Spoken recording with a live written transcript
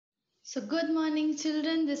So good morning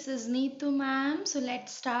children, this is Neetu ma'am. So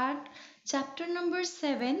let's start chapter number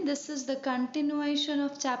 7. This is the continuation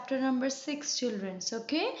of chapter number 6 children.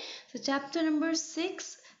 Okay. So chapter number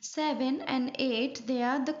 6, 7 and 8 they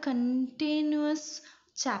are the continuous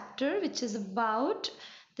chapter which is about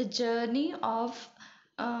the journey of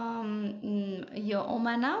your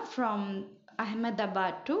Omana from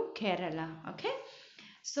Ahmedabad to Kerala. Okay.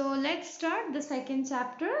 So let's start the second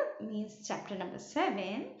chapter, means chapter number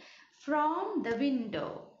 7, from the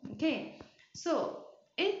window. Okay, so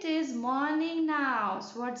it is morning now.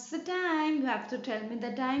 So what's the time? You have to tell me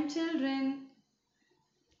the time, children.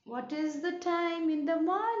 What is the time in the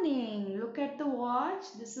morning? Look at the watch.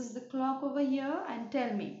 This is the clock over here and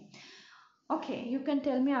tell me. Okay, you can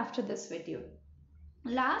tell me after this video.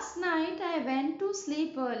 Last night I went to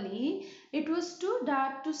sleep early. It was too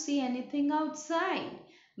dark to see anything outside.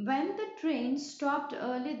 When the train stopped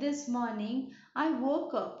early this morning, I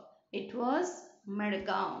woke up. It was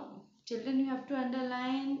Madgaon. Children, you have to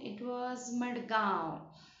underline it was Madgaon.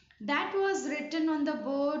 That was written on the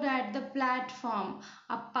board at the platform.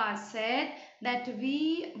 Appa said that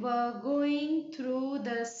we were going through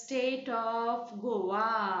the state of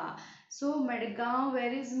Goa. So Madgaon,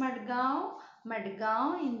 where is Madgaon?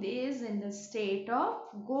 Madgaon is in the state of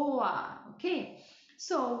Goa. Okay.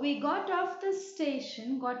 So we got off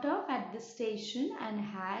at the station and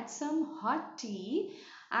had some hot tea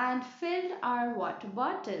and filled our water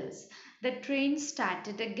bottles. The train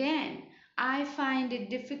started again. I find it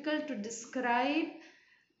difficult to describe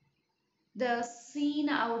the scene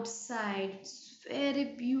outside. It's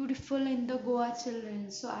very beautiful in the Goa children.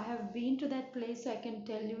 So I have been to that place. I can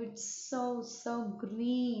tell you it's so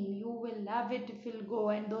green. You will love it if you'll go,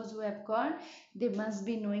 and those who have gone, they must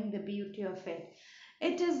be knowing the beauty of it.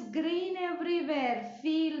 It is green everywhere,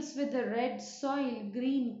 fields with the red soil,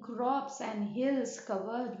 green crops and hills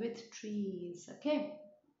covered with trees. Okay.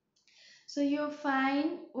 So you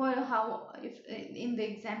find, well, how if in the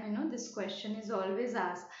exam, this question is always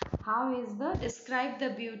asked, how is the describe the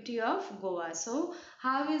beauty of Goa. So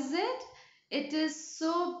how is it? It is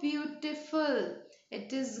so beautiful.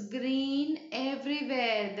 It is green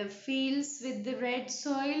everywhere. The fields with the red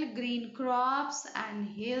soil, green crops and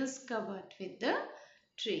hills covered with the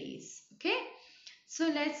trees. Okay. So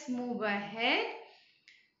let's move ahead.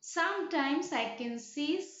 Sometimes I can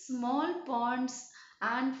see small ponds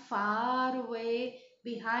and far away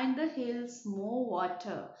behind the hills more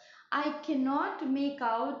water. I cannot make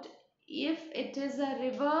out if it is a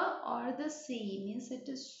river or the sea. Means it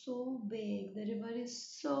is so big. The river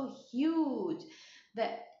is so huge. The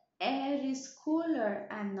air is cooler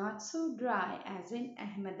and not so dry as in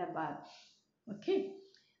Ahmedabad. Okay.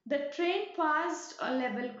 The train passed a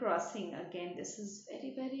level crossing again. This is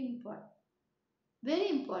very important. Very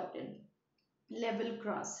important. Level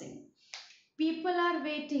crossing. People are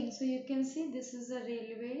waiting. So you can see this is a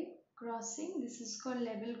railway crossing. This is called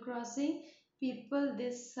level crossing. People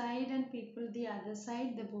this side and people the other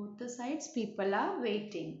side. The both the sides people are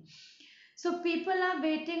waiting. So people are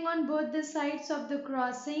waiting on both the sides of the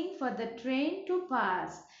crossing for the train to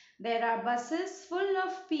pass. There are buses full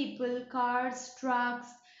of people, cars, trucks,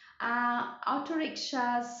 auto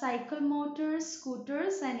rickshaws, cycle motors,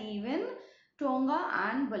 scooters and even Tonga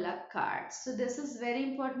and bullock carts. So this is very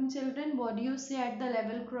important children. What do you see at the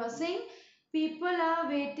level crossing? People are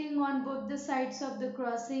waiting on both the sides of the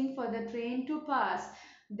crossing for the train to pass.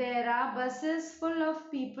 There are buses full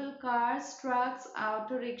of people, cars, trucks,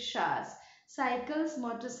 auto rickshaws, cycles,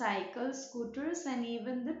 motorcycles, scooters and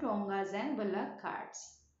even the Tongas and bullock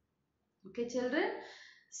carts. Okay children.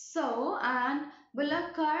 So and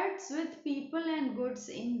bullock carts with people and goods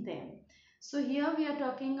in them. So here we are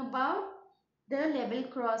talking about the level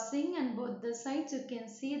crossing and both the sides you can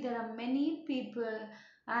see there are many people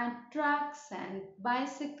and trucks and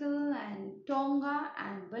bicycle and tonga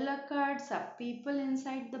and bullock carts are people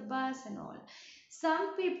inside the bus and all.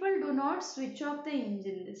 Some people do not switch off the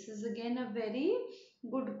engine. This is again a very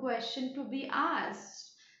good question to be asked.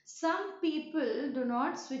 Some people do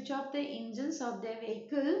not switch off the engines of their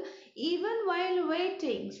vehicle even while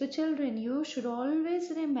waiting. So children, you should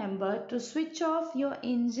always remember to switch off your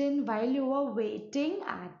engine while you are waiting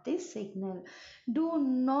at the signal. Do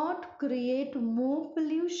not create more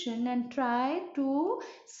pollution and try to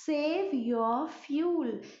save your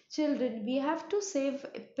fuel. Children, we have to save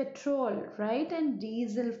petrol, right, and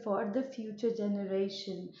diesel for the future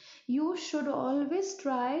generation. You should always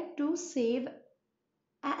try to save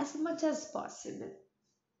as much as possible.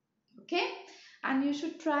 Okay, and you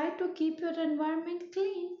should try to keep your environment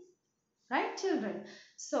clean, right children?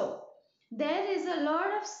 So there is a lot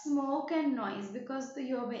of smoke and noise because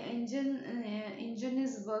your engine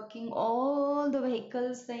is working, all the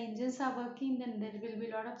vehicles, the engines are working, then there will be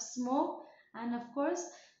a lot of smoke and of course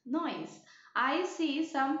noise. I see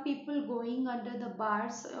some people going under the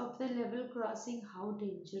bars of the level crossing. How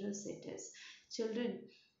dangerous it is. Children,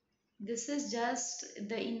 this is just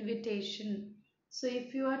the invitation. So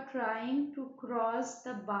if you are trying to cross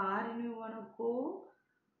the bar and you want to go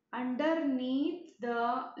underneath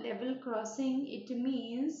the level crossing, it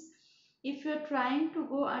means if you're trying to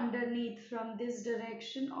go underneath from this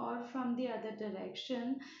direction or from the other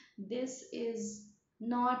direction, this is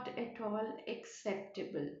not at all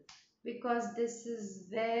acceptable because this is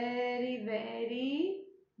very, very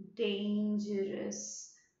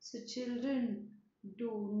dangerous. So children,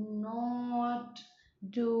 do not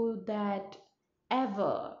do that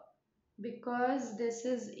ever, because this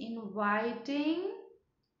is inviting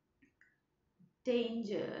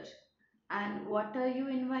danger. And what are you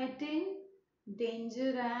inviting?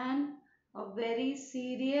 Danger and a very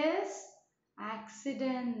serious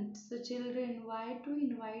accident. So children, why to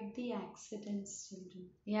invite the accidents, children?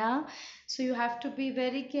 Yeah, so you have to be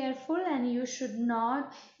very careful and you should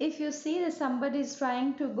not, if you see that somebody is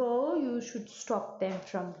trying to go, you should stop them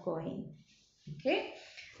from going. Okay,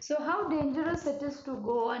 so how dangerous it is to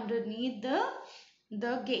go underneath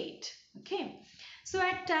the gate. Okay, so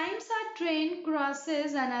at times our train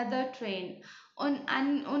crosses another train on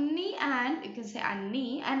only, and you can say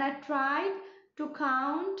anni, and I tried to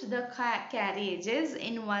count the carriages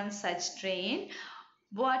in one such train,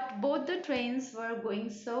 but both the trains were going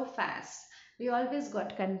so fast. We always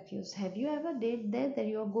got confused. Have you ever did that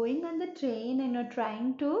you're going on the train and you're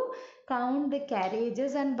trying to count the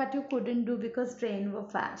carriages, and but you couldn't do because train were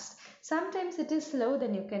fast. Sometimes it is slow,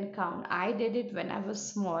 then you can count. I did it when I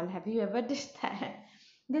was small. Have you ever did that?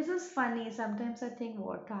 This is funny. Sometimes I think,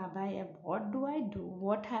 what do I do?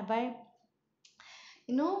 What have I,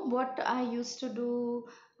 what I used to do,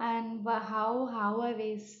 and how I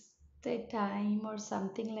wasted time or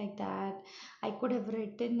something like that. I could have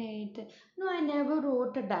written it. No, I never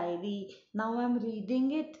wrote a diary. Now I'm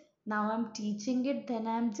reading it. Now I'm teaching it. Then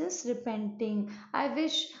I'm just repenting. I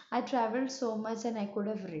wish I traveled so much and I could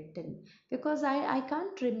have written, because I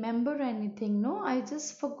can't remember anything. No, I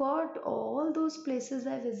just forgot all those places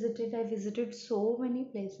I visited. I visited so many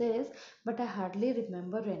places, but I hardly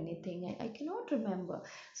remember anything. I cannot remember.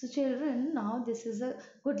 So children, now this is a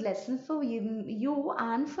good lesson for you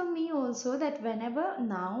and for me also, that whenever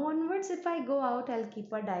now onwards if I go out, I'll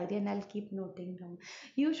keep a diary and I'll keep noting down.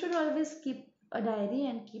 You should always keep a diary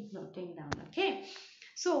and keep noting down. Okay.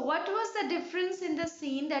 So what was the difference in the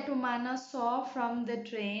scene that Umana saw from the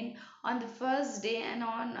train on the first day and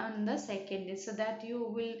on the second day, so that you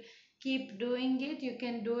will keep doing it? You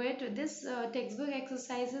can do it. This textbook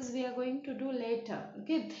exercises we are going to do later.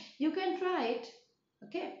 Okay. You can try it.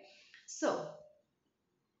 Okay, so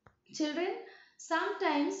children,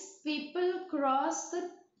 sometimes people cross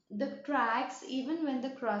the tracks even when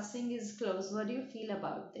the crossing is closed. What do you feel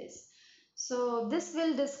about this? So this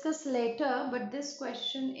we'll discuss later, but this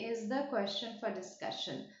question is the question for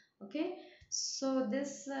discussion. Okay, so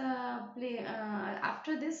this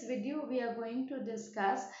after this video we are going to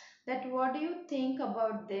discuss that what do you think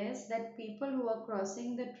about this, that people who are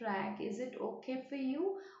crossing the track, is it okay for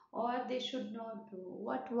you or they should not do,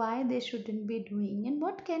 what, why they shouldn't be doing, and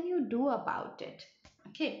what can you do about it?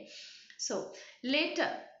 Okay, so later,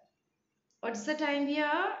 what's the time here,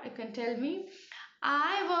 you can tell me.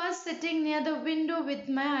 I was sitting near the window with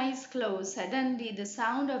my eyes closed. Suddenly, the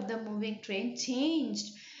sound of the moving train changed.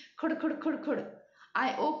 Khud, khud, khud, khud.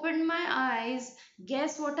 I opened my eyes.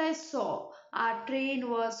 Guess what I saw? Our train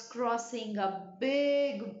was crossing a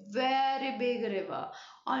big, very big river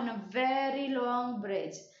on a very long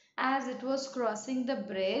bridge. As it was crossing the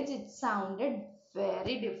bridge, it sounded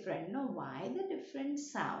very different. Now, why the different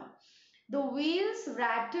sound? The wheels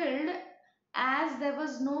rattled as there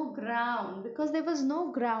was no ground, because there was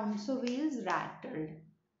no ground, so wheels rattled.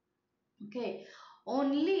 Okay,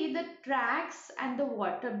 only the tracks and the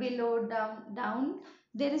water below, down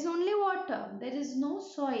there is only water, there is no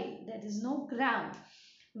soil, there is no ground.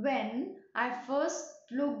 When I first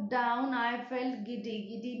looked down, I felt giddy.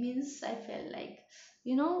 Giddy means I felt like,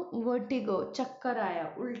 vertigo, chakkar aaya,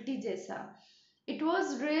 ulti jaisa. It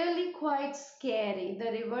was really quite scary.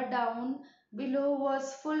 The river down below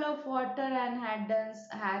was full of water and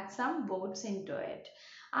had some boats into it.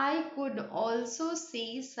 I could also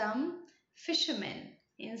see some fishermen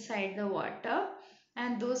inside the water,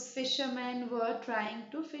 and those fishermen were trying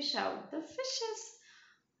to fish out the fishes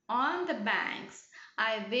on the banks.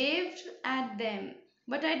 I waved at them.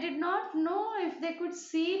 But I did not know if they could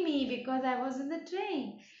see me because I was in the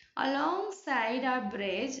train. Alongside our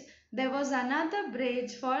bridge, there was another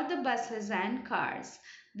bridge for the buses and cars.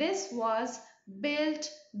 This was built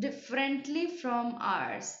differently from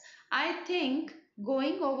ours. I think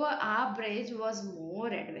going over our bridge was more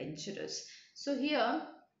adventurous. So here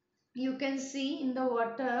you can see in the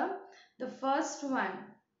water the first one,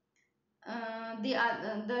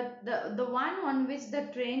 the one on which the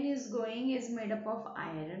train is going is made up of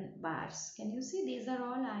iron bars. Can you see? These are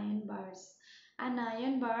all iron bars, and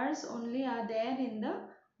iron bars only are there in the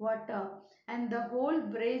water, and the whole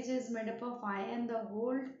bridge is made up of iron. The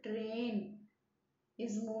whole train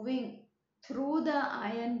is moving through the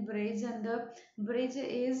iron bridge, and the bridge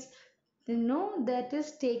is, that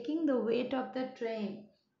is taking the weight of the train.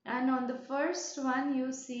 And on the first one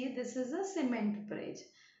you see this is a cement bridge.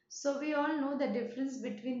 So we all know the difference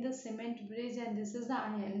between the cement bridge and this is the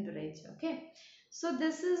iron bridge. Okay, so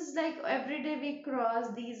this is like every day we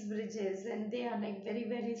cross these bridges and they are like very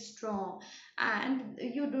very strong, and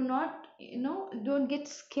you do not, don't get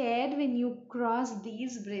scared when you cross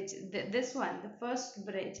these bridges, this one, the first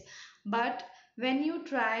bridge. But when you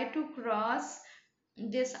try to cross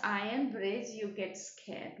this iron bridge you get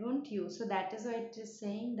scared, don't you? So that is why it is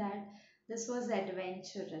saying that this was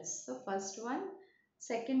adventurous. So first one,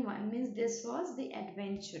 second one means this was the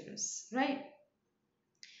adventurous, right?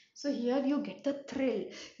 So here you get the thrill,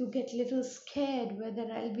 you get little scared whether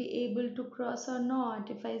I'll be able to cross or not.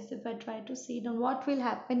 If I try to see down, what will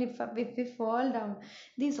happen if we fall down?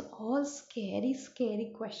 These all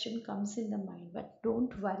scary question comes in the mind. But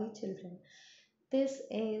don't worry children, this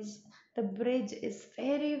is, the bridge is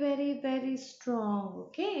very very very strong.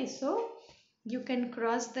 Okay, so you can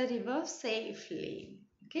cross the river safely.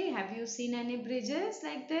 Okay, have you seen any bridges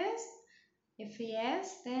like this? If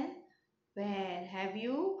yes, then where have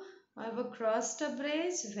you ever crossed a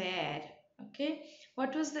bridge? Where? Okay,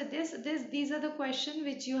 what was this these are the questions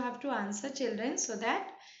which you have to answer children, so that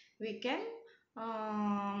we can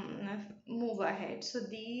move ahead. So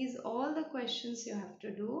these all the questions you have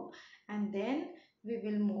to do, and then we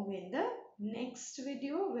will move in the next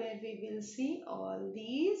video where we will see all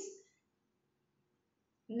these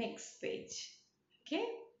next page. Okay,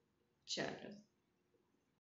 chalo.